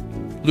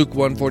 Luke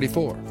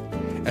 1:44.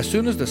 As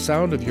soon as the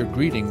sound of your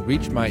greeting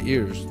reached my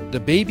ears, the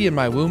baby in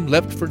my womb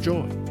leapt for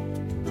joy.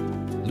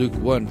 Luke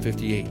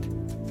 1:58.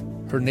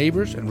 Her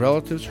neighbors and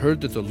relatives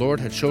heard that the Lord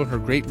had shown her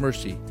great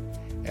mercy,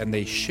 and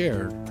they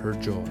shared her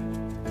joy.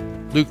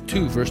 Luke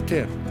 2, verse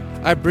 10.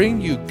 I bring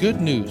you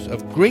good news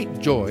of great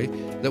joy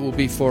that will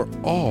be for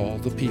all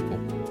the people.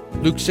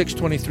 Luke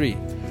 6:23.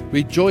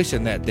 Rejoice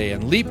in that day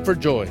and leap for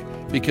joy,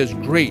 because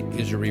great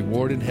is your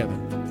reward in heaven.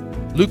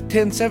 Luke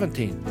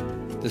 10:17.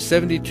 The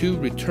 72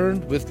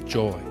 returned with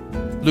joy.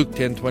 Luke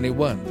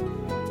 10:21.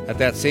 At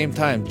that same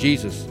time,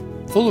 Jesus,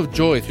 full of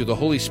joy through the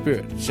Holy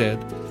Spirit, said,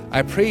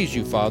 I praise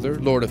you, Father,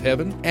 Lord of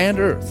heaven and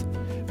earth,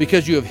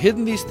 because you have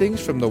hidden these things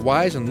from the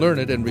wise and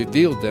learned and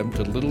revealed them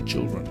to little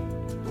children.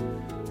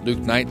 Luke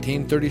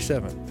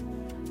 19:37.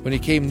 When he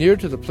came near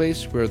to the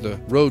place where the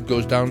road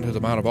goes down to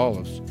the Mount of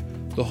Olives,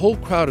 the whole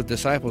crowd of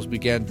disciples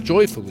began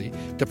joyfully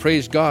to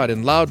praise God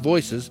in loud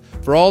voices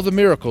for all the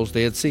miracles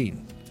they had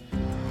seen.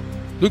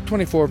 Luke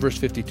 24, verse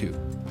 52.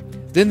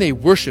 Then they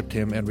worshipped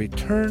him and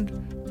returned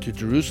to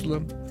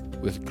Jerusalem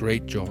with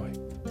great joy.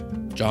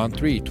 John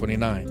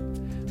 3:29.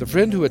 The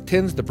friend who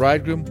attends the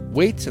bridegroom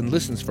waits and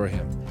listens for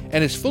him,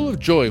 and is full of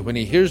joy when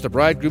he hears the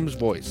bridegroom's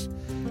voice.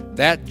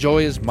 That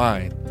joy is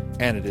mine,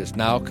 and it is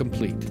now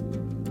complete.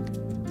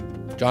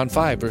 John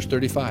 5, verse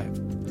 35.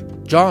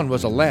 John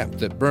was a lamp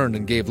that burned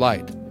and gave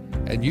light,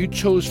 and you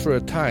chose for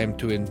a time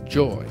to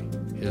enjoy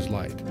his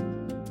light.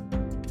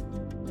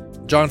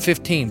 John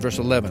 15, verse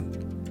 11.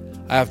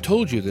 I have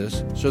told you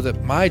this so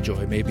that my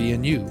joy may be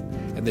in you,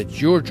 and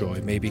that your joy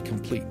may be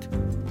complete.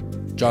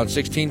 John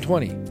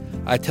 16:20.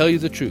 I tell you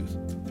the truth.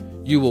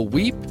 You will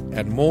weep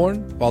and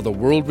mourn while the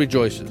world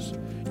rejoices.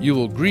 You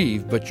will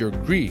grieve, but your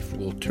grief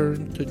will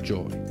turn to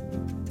joy.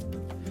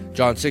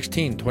 John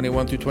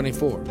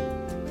 16:21-24.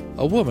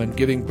 A woman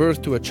giving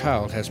birth to a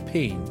child has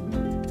pain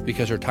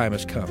because her time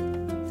has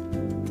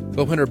come.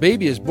 But when her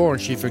baby is born,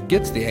 she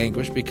forgets the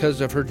anguish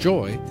because of her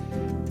joy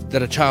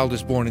that a child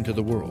is born into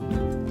the world.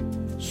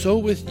 So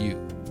with you.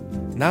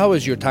 Now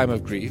is your time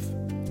of grief,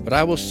 but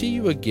I will see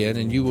you again,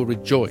 and you will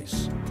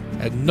rejoice,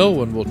 and no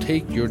one will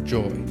take your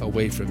joy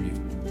away from you.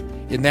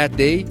 In that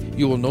day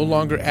you will no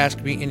longer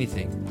ask me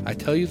anything. I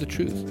tell you the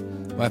truth.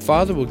 My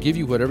Father will give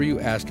you whatever you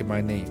ask in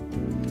my name.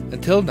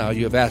 Until now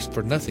you have asked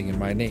for nothing in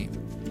my name.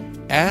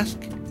 Ask,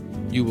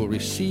 you will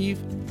receive,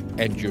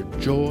 and your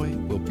joy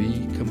will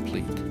be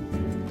complete.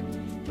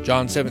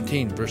 John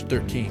 17, verse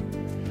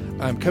 13.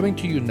 I am coming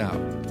to you now,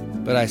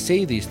 but I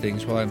say these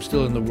things while I am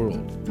still in the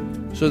world,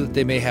 so that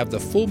they may have the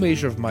full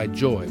measure of my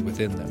joy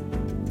within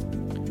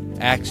them.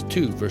 Acts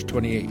 2, verse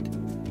 28.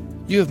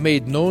 You have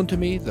made known to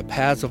me the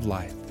paths of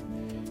life.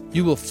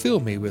 You will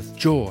fill me with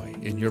joy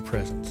in your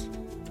presence.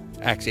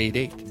 Acts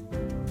 8:8.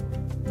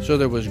 So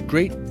there was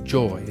great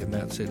joy in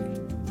that city.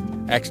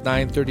 Acts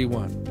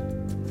 9:31.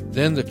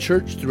 Then the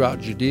church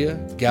throughout Judea,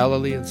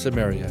 Galilee, and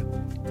Samaria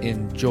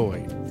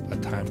enjoyed a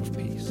time of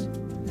peace.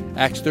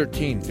 Acts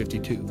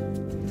 13:52.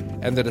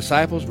 And the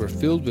disciples were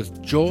filled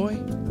with joy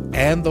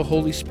and the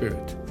Holy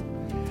Spirit.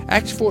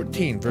 Acts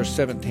 14, verse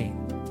 17.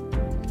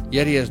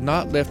 Yet he has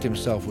not left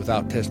himself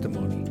without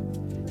testimony.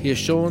 He has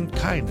shown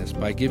kindness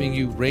by giving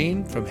you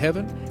rain from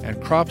heaven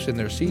and crops in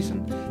their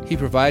season. He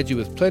provides you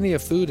with plenty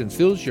of food and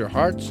fills your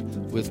hearts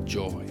with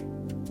joy.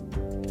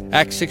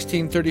 Acts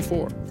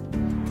 16:34.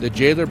 The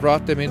jailer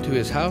brought them into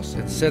his house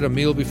and set a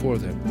meal before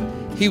them.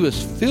 He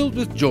was filled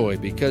with joy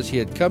because he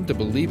had come to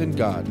believe in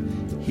God,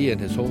 he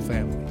and his whole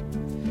family.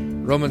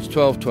 Romans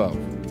 12:12.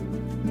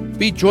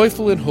 Be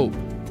joyful in hope,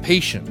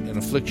 patient in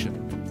affliction,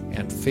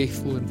 and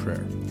faithful in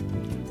prayer.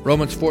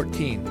 Romans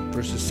 14,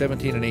 verses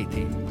 17 and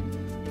 18.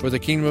 For the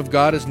kingdom of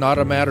God is not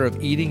a matter of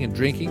eating and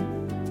drinking,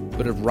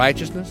 but of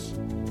righteousness,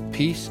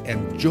 peace,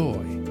 and joy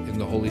in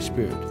the Holy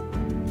Spirit.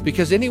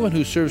 Because anyone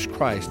who serves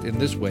Christ in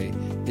this way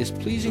is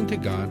pleasing to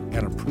God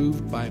and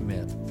approved by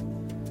men.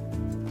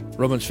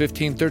 Romans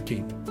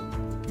 15:13.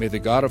 May the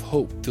God of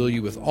hope fill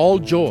you with all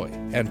joy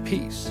and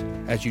peace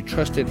as you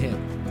trust in him,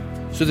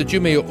 so that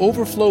you may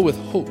overflow with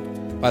hope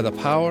by the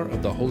power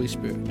of the Holy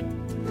Spirit.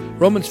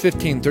 Romans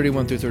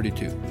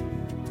 15:31-32.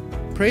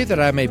 Pray that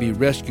I may be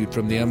rescued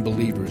from the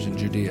unbelievers in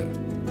Judea,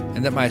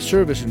 and that my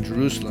service in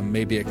Jerusalem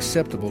may be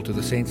acceptable to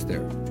the saints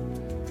there,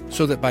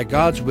 so that by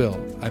God's will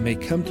I may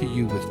come to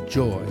you with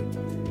joy,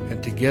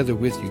 and together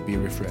with you be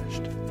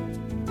refreshed.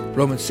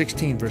 Romans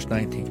 16, verse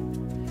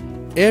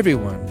 19.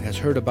 Everyone has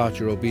heard about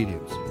your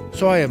obedience,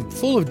 so I am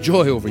full of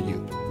joy over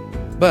you.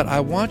 But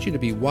I want you to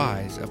be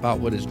wise about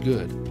what is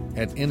good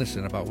and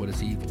innocent about what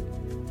is evil.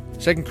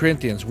 2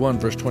 Corinthians 1,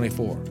 verse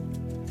 24.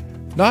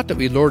 Not that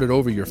we lord it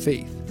over your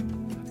faith,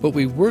 but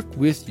we work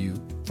with you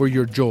for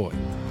your joy,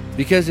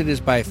 because it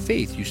is by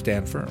faith you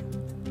stand firm.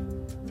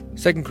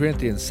 2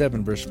 Corinthians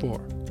 7, verse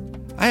 4.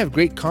 I have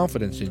great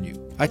confidence in you.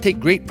 I take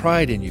great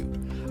pride in you.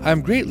 I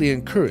am greatly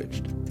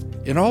encouraged.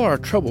 In all our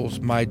troubles,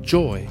 my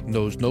joy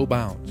knows no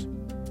bounds.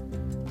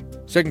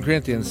 2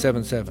 Corinthians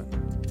 7:7.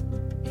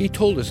 He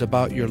told us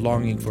about your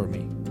longing for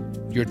me,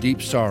 your deep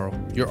sorrow,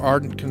 your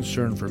ardent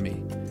concern for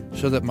me,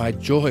 so that my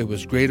joy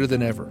was greater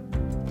than ever.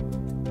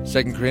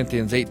 2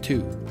 Corinthians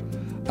 8:2.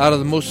 Out of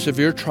the most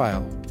severe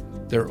trial,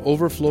 their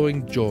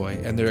overflowing joy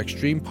and their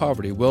extreme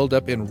poverty welled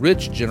up in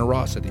rich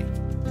generosity.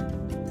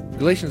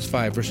 Galatians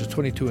 5, verses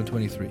 22 and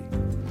 23.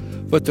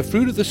 But the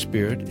fruit of the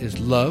Spirit is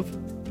love,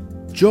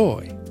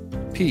 joy,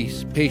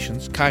 peace,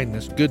 patience,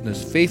 kindness,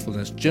 goodness,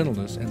 faithfulness,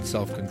 gentleness, and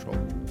self-control.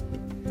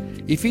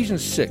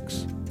 Ephesians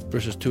 6,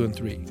 verses 2 and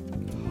 3.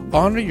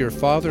 Honor your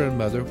father and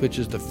mother, which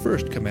is the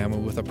first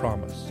commandment with a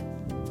promise,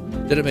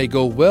 that it may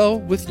go well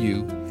with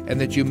you,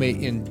 and that you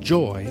may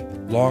enjoy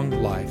long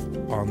life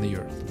on the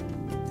earth.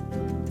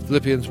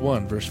 Philippians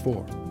 1, verse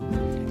 4.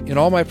 In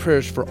all my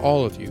prayers for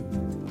all of you,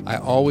 I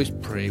always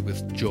pray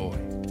with joy.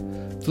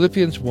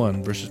 Philippians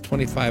 1, verses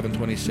 25 and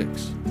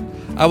 26.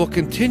 I will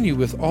continue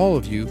with all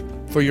of you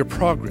for your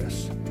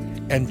progress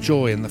and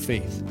joy in the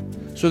faith,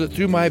 so that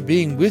through my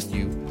being with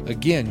you,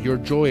 again, your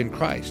joy in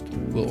Christ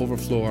will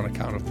overflow on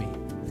account of me.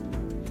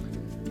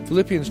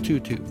 Philippians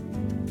 2:2.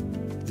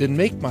 Then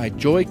make my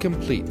joy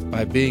complete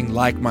by being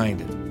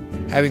like-minded,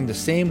 having the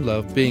same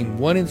love, being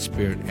one in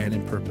spirit and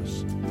in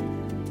purpose.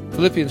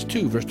 Philippians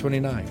 2, verse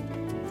 29.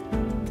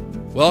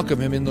 Welcome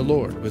him in the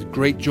Lord with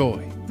great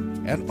joy,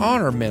 and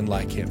honor men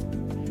like him,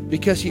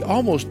 because he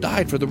almost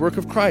died for the work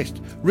of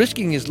Christ,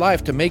 risking his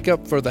life to make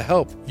up for the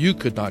help you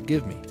could not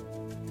give me.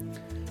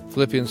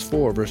 Philippians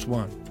 4, verse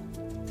 1.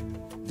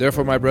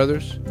 Therefore, my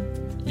brothers,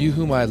 you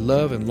whom I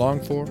love and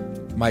long for,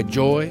 my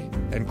joy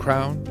and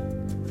crown,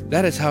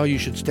 that is how you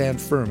should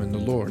stand firm in the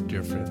Lord,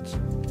 dear friends.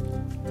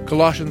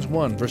 Colossians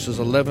 1, verses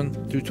 11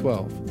 through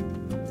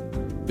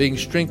 12. Being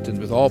strengthened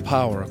with all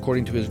power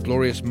according to his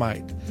glorious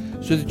might,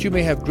 so that you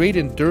may have great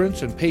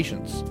endurance and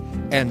patience,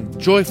 and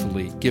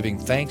joyfully giving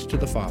thanks to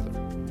the Father.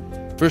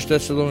 1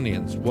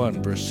 Thessalonians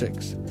 1, verse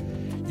 6.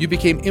 You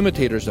became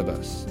imitators of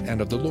us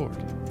and of the Lord.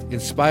 In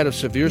spite of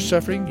severe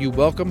suffering, you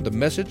welcomed the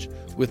message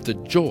with the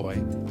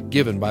joy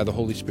given by the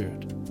Holy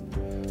Spirit.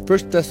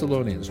 1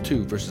 Thessalonians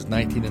 2, verses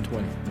 19 and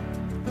 20.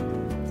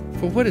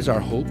 For what is our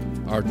hope,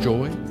 our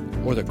joy,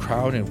 or the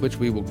crown in which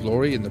we will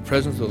glory in the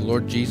presence of the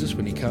Lord Jesus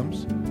when he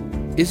comes?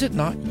 Is it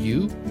not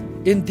you?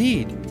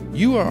 Indeed,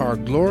 you are our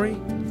glory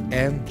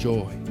and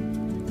joy.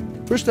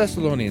 1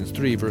 Thessalonians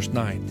 3, verse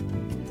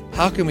 9.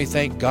 How can we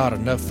thank God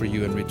enough for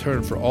you in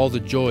return for all the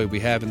joy we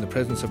have in the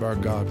presence of our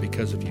God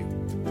because of you?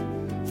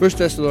 1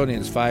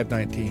 Thessalonians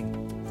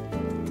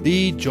 5:19.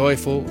 Be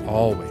joyful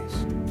always.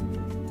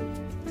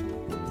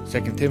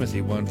 2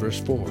 Timothy 1 verse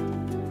 4.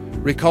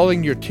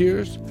 Recalling your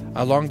tears,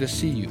 I long to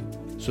see you,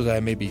 so that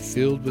I may be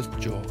filled with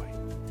joy.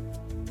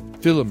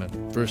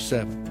 Philemon verse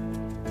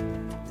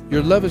 7.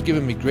 Your love has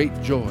given me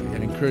great joy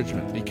and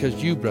encouragement,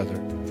 because you, brother,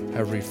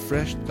 have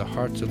refreshed the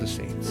hearts of the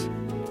saints.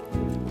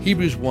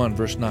 Hebrews 1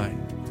 verse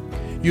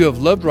 9. You have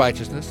loved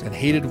righteousness and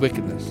hated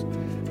wickedness.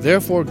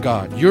 Therefore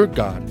God, your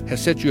God,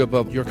 has set you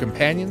above your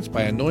companions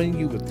by anointing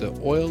you with the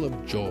oil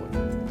of joy.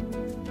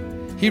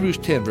 Hebrews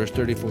 10 verse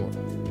 34.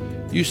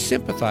 You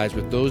sympathized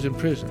with those in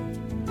prison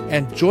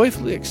and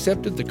joyfully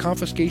accepted the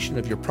confiscation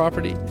of your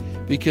property,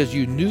 because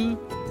you knew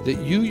that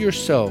you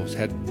yourselves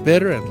had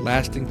better and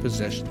lasting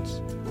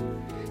possessions.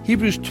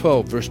 Hebrews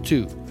 12 verse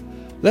 2.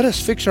 Let us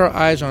fix our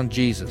eyes on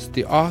Jesus,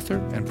 the author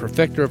and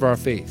perfecter of our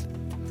faith,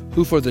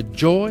 who for the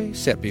joy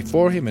set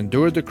before him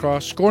endured the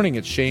cross, scorning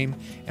its shame,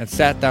 and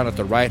sat down at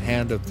the right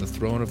hand of the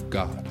throne of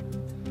God.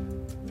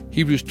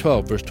 Hebrews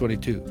 12 verse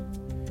 22.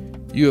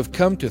 You have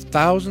come to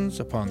thousands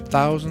upon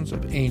thousands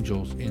of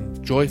angels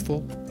in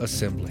joyful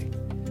assembly.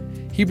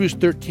 Hebrews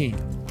 13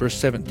 verse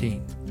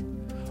 17.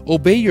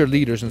 Obey your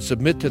leaders and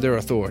submit to their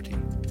authority.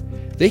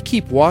 They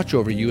keep watch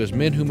over you as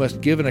men who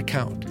must give an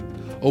account.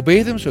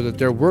 Obey them so that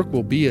their work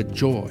will be a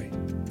joy,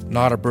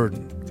 not a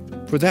burden,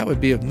 for that would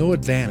be of no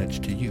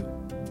advantage to you.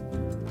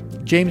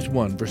 James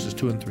 1 verses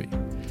 2 and 3.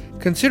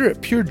 Consider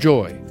it pure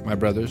joy, my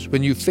brothers,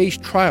 when you face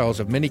trials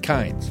of many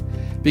kinds,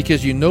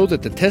 because you know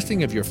that the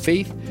testing of your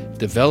faith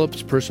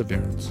develops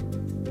perseverance.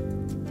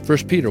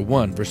 1 Peter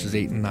 1 verses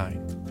 8 and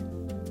 9.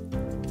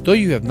 Though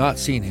you have not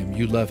seen him,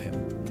 you love him.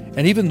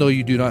 And even though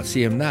you do not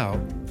see him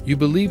now, you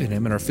believe in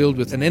him and are filled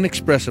with an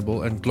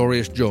inexpressible and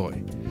glorious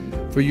joy,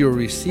 for you are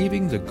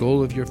receiving the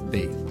goal of your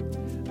faith,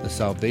 the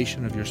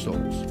salvation of your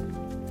souls.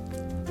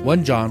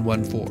 1 John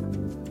 1:4.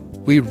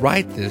 We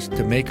write this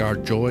to make our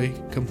joy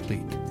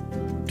complete.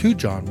 2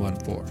 John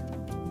 1:4.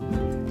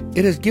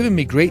 It has given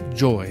me great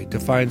joy to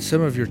find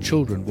some of your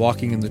children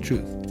walking in the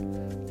truth,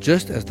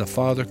 just as the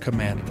Father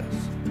commanded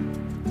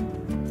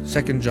us.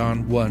 2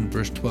 John 1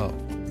 verse 12.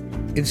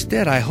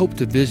 Instead, I hope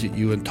to visit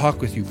you and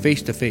talk with you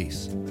face to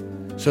face,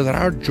 so that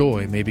our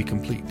joy may be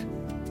complete.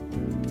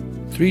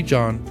 3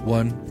 John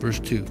 1 verse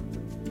 2.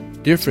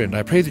 Dear friend,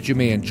 I pray that you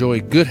may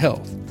enjoy good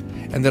health,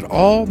 and that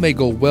all may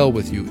go well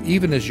with you,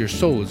 even as your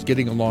soul is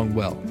getting along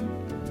well.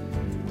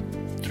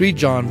 3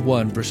 John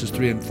 1 verses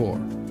 3 and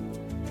 4.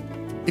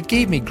 It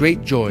gave me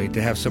great joy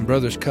to have some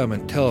brothers come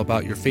and tell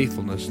about your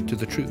faithfulness to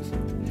the truth,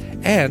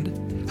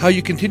 and how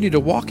you continue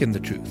to walk in the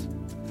truth.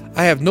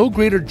 I have no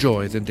greater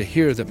joy than to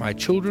hear that my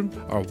children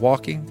are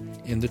walking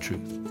in the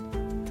truth.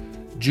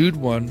 Jude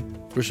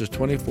 1 verses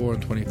 24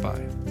 and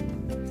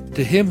 25.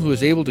 To him who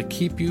is able to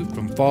keep you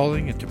from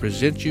falling and to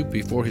present you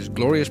before his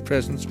glorious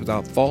presence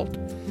without fault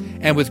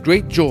and with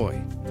great joy,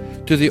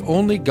 to the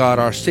only God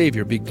our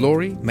Savior be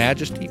glory,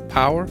 majesty,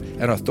 power,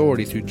 and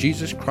authority through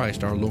Jesus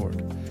Christ our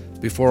Lord,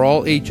 before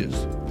all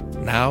ages,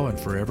 now and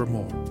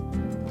forevermore.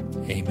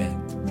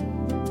 Amen.